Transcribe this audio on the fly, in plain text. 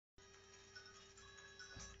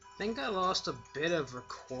think I lost a bit of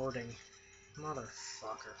recording.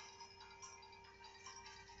 Motherfucker.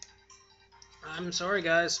 I'm sorry,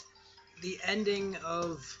 guys. The ending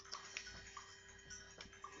of...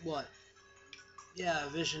 what? Yeah,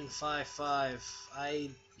 Vision 5.5.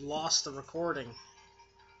 I lost the recording.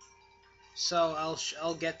 So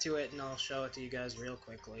I'll get to it and I'll show it to you guys real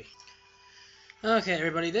quickly. Okay,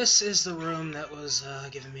 everybody, this is the room that was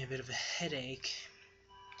giving me a bit of a headache.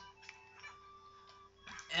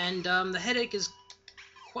 And the headache is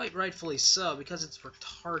quite rightfully so, because it's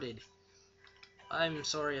retarded. I'm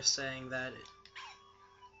sorry if saying that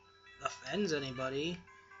it offends anybody,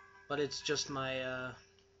 but it's just my,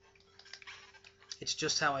 it's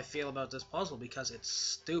just how I feel about this puzzle, because it's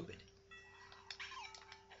stupid.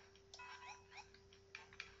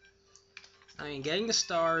 I mean, getting the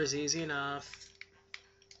star is easy enough.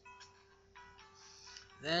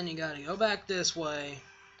 Then you gotta go back this way,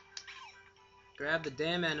 grab the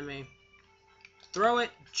damn enemy, throw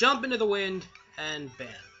it, jump into the wind, and bam.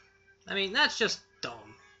 I mean, that's just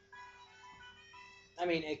dumb. I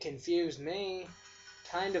mean, it confused me,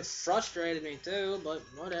 kind of frustrated me too, but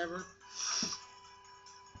whatever.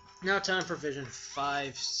 Now time for Vision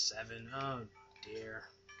 5.7. Oh dear.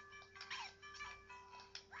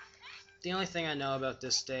 The only thing I know about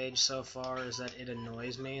this stage so far is that it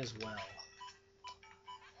annoys me as well.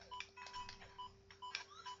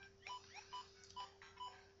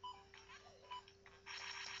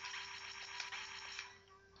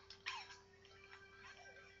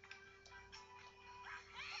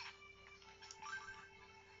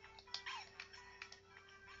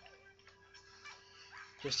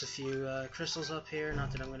 Just a few crystals up here,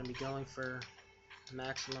 not that I'm going to be going for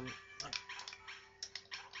maximum.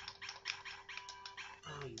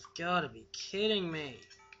 Oh, you've got to be kidding me.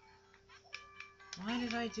 Why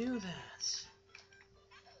did I do that?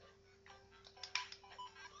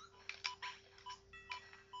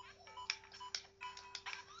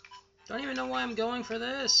 Don't even know why I'm going for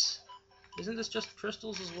this. Isn't this just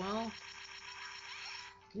crystals as well?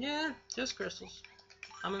 Yeah, just crystals.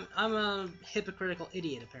 I'm a hypocritical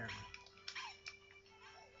idiot, apparently.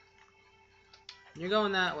 You're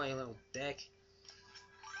going that way, little dick.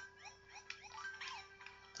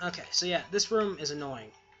 Okay, so yeah, this room is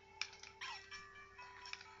annoying.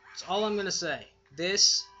 That's all I'm gonna say.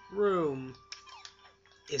 This room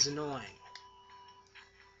is annoying.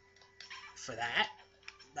 For that,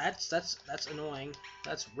 that's annoying.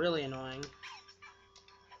 That's really annoying.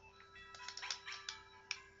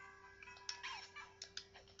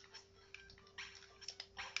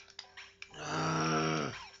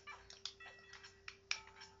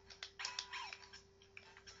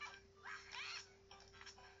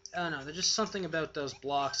 I don't know, there's just something about those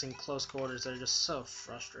blocks in close quarters that are just so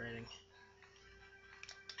frustrating.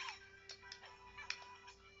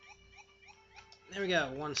 There we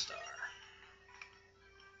go, 1 star.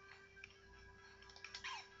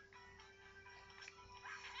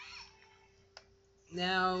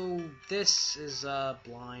 Now, this is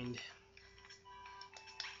blind.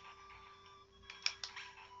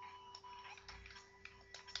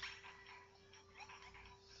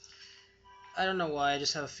 I don't know why, I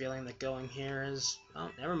just have a feeling that going here is...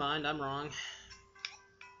 oh, never mind, I'm wrong.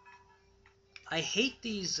 I hate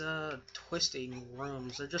these twisting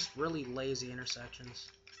rooms. They're just really lazy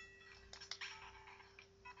intersections.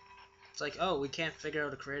 It's like, oh, we can't figure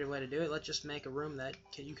out a creative way to do it. Let's just make a room that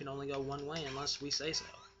you can only go one way unless we say so.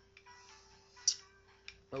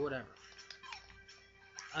 But whatever.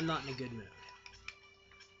 I'm not in a good mood.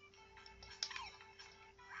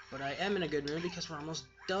 But I am in a good mood because we're almost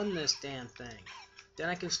done this damn thing. Then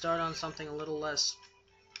I can start on something a little less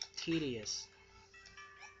tedious.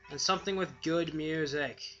 And something with good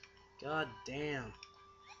music. God damn.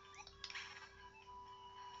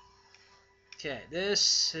 Okay,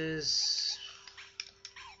 this is...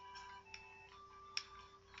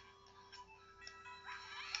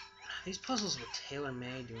 these puzzles were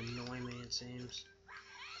tailor-made to annoy me, it seems.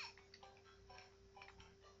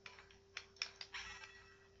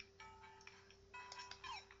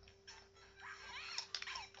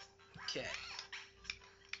 Okay.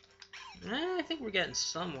 I think we're getting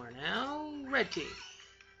somewhere now. Red key.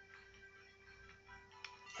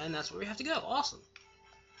 And that's where we have to go. Awesome.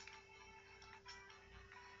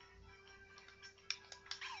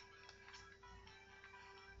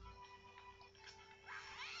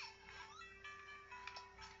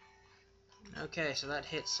 Okay, so that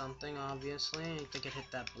hit something, obviously. I think it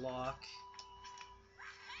hit that block.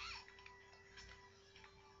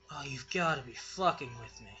 Oh, you've got to be fucking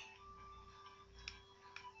with me.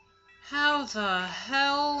 How the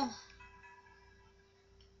hell?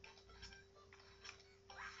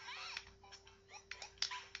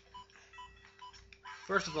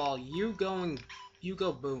 First of all, you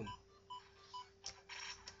go boom.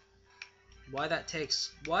 Why that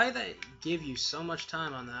give you so much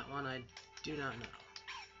time on that one, I do not know.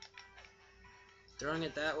 Throwing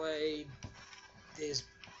it that way is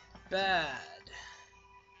bad.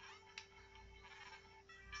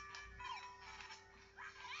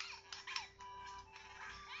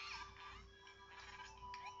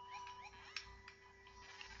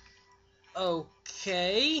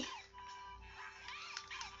 Okay.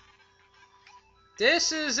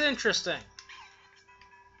 This is interesting.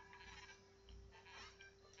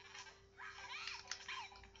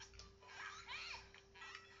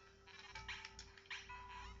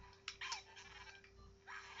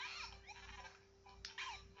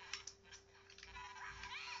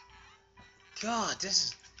 God, this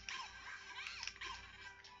is...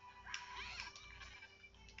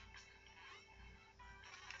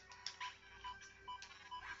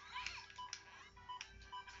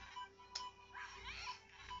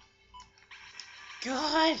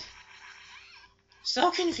 God!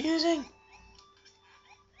 So confusing!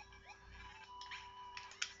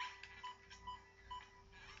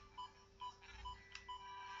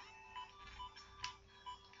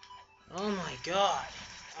 Oh my god.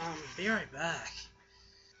 Be right back.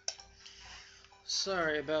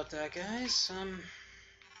 Sorry about that, guys.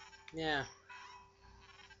 Yeah.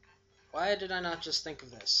 Why did I not just think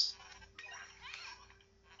of this?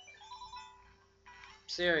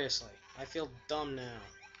 Seriously, I feel dumb now.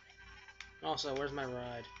 Also, where's my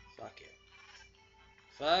ride? Fuck you.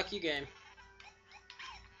 Fuck you, game.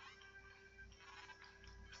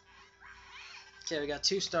 Okay, we got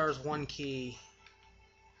 2 stars, 1 key.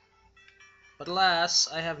 But alas,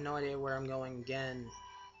 I have no idea where I'm going again.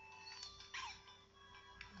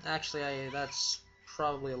 Actually, that's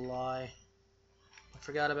probably a lie. I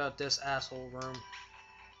forgot about this asshole room.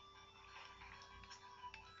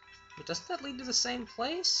 But doesn't that lead to the same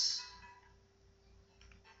place?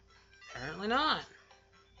 Apparently not.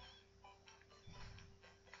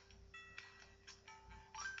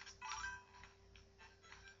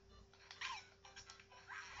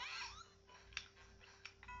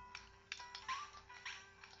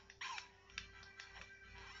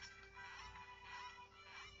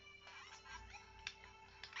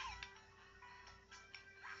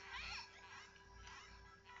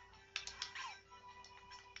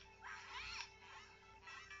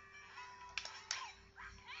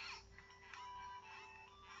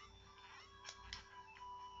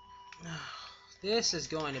 This is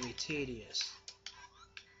going to be tedious.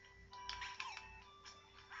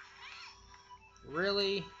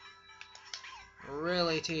 Really,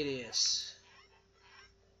 really tedious.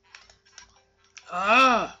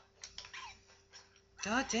 Ah!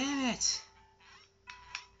 God damn it!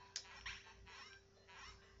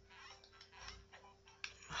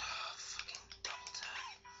 Oh, fucking double tap.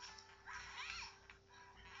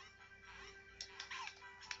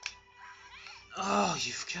 Oh,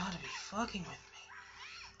 you've got to be fucking with me.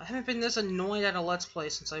 I haven't been this annoyed at a Let's Play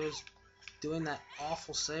since I was doing that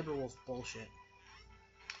awful Saberwolf bullshit.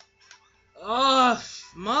 Oh,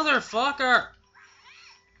 motherfucker!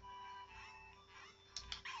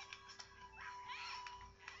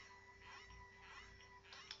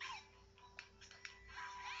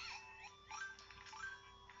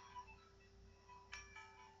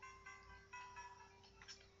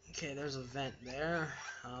 Okay, there's a vent there,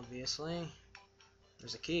 obviously.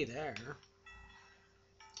 There's a key there.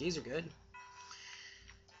 Keys are good.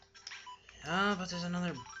 But there's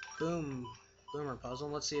another boomer puzzle.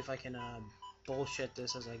 Let's see if I can bullshit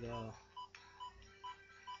this as I go.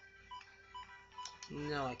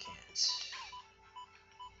 No, I can't.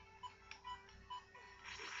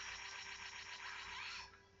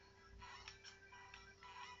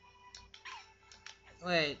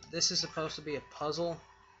 Wait, this is supposed to be a puzzle?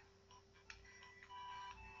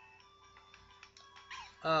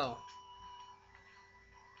 Oh.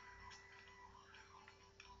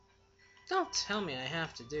 Don't tell me I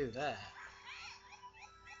have to do that.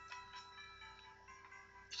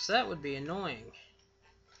 'Cause that would be annoying.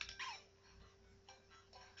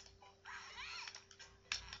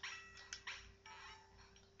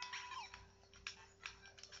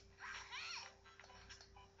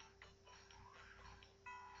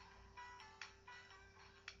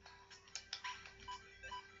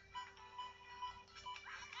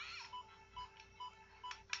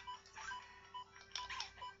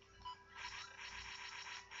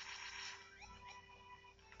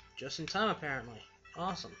 Just in time, apparently.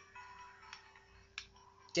 Awesome.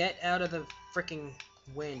 Get out of the freaking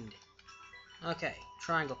wind. Okay,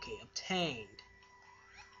 triangle key obtained.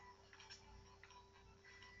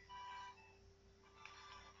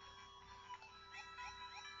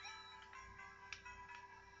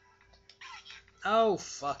 Oh,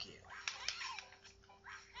 fuck you.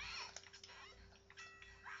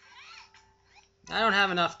 I don't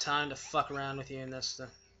have enough time to fuck around with you in this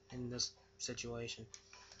situation.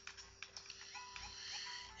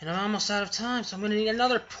 And I'm almost out of time, so I'm gonna need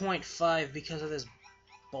another 0.5 because of this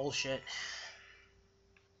bullshit.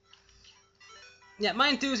 Yeah, my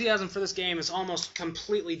enthusiasm for this game is almost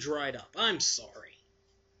completely dried up. I'm sorry.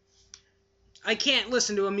 I can't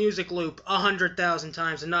listen to a music loop 100,000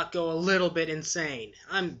 times and not go a little bit insane.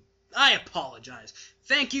 I apologize.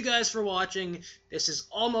 Thank you guys for watching. This is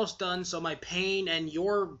almost done, so my pain and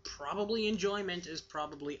your probably enjoyment is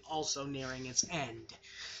probably also nearing its end.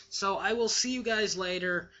 So I will see you guys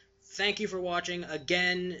later. Thank you for watching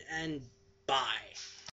again, and bye.